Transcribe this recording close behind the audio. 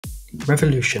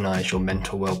Revolutionize your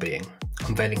mental well-being,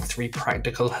 unveiling 3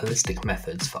 practical holistic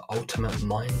methods for ultimate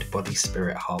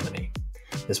mind-body-spirit harmony.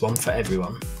 There's one for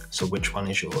everyone, so which one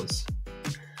is yours?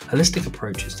 Holistic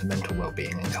approaches to mental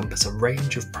well-being encompass a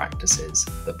range of practices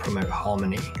that promote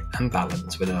harmony and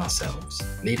balance within ourselves,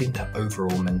 leading to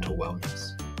overall mental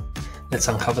wellness. Let's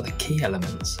uncover the key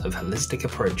elements of holistic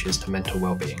approaches to mental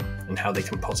well-being and how they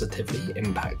can positively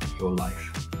impact your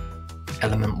life.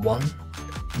 Element 1.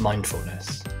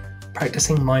 Mindfulness.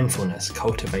 Practicing mindfulness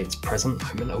cultivates present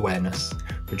moment awareness,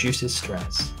 reduces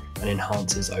stress, and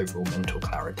enhances overall mental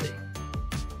clarity.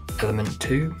 Element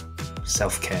 2.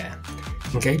 Self-care.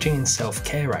 Engaging in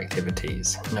self-care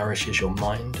activities nourishes your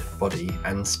mind, body,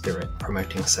 and spirit,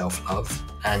 promoting self-love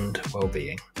and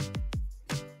well-being.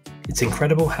 It's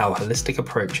incredible how holistic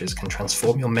approaches can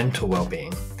transform your mental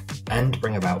well-being and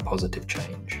bring about positive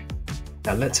change.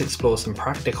 Now let's explore some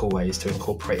practical ways to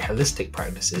incorporate holistic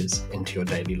practices into your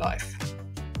daily life.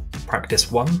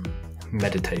 Practice 1.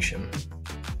 Meditation.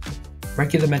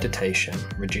 Regular meditation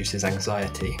reduces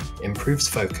anxiety, improves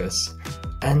focus,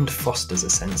 and fosters a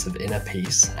sense of inner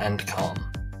peace and calm.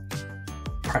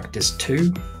 Practice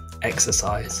 2.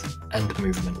 Exercise and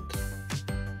movement.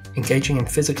 Engaging in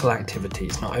physical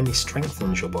activities not only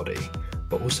strengthens your body,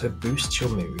 but also boosts your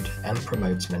mood and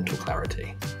promotes mental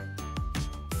clarity.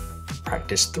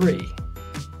 Practice 3.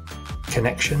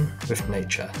 Connection with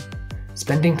nature.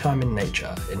 Spending time in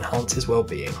nature enhances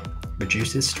well-being,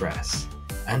 reduces stress,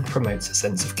 and promotes a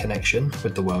sense of connection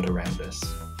with the world around us.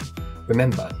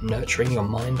 Remember, nurturing your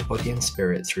mind, body, and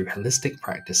spirit through holistic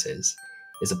practices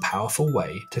is a powerful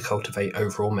way to cultivate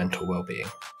overall mental well-being.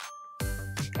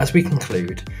 As we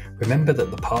conclude, remember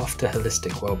that the path to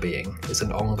holistic well-being is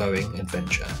an ongoing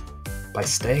adventure. By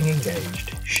staying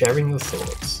engaged, sharing your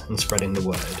thoughts, and spreading the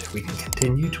word, we can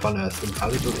continue to unearth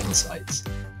invaluable insights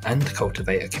and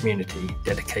cultivate a community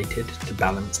dedicated to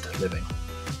balanced living.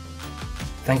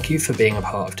 Thank you for being a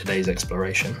part of today's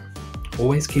exploration.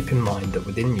 Always keep in mind that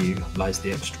within you lies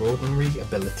the extraordinary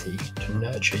ability to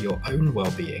nurture your own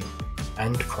well-being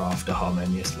and craft a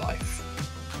harmonious life.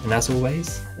 And as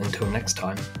always, until next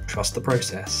time, trust the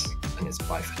process, and it's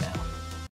bye for now.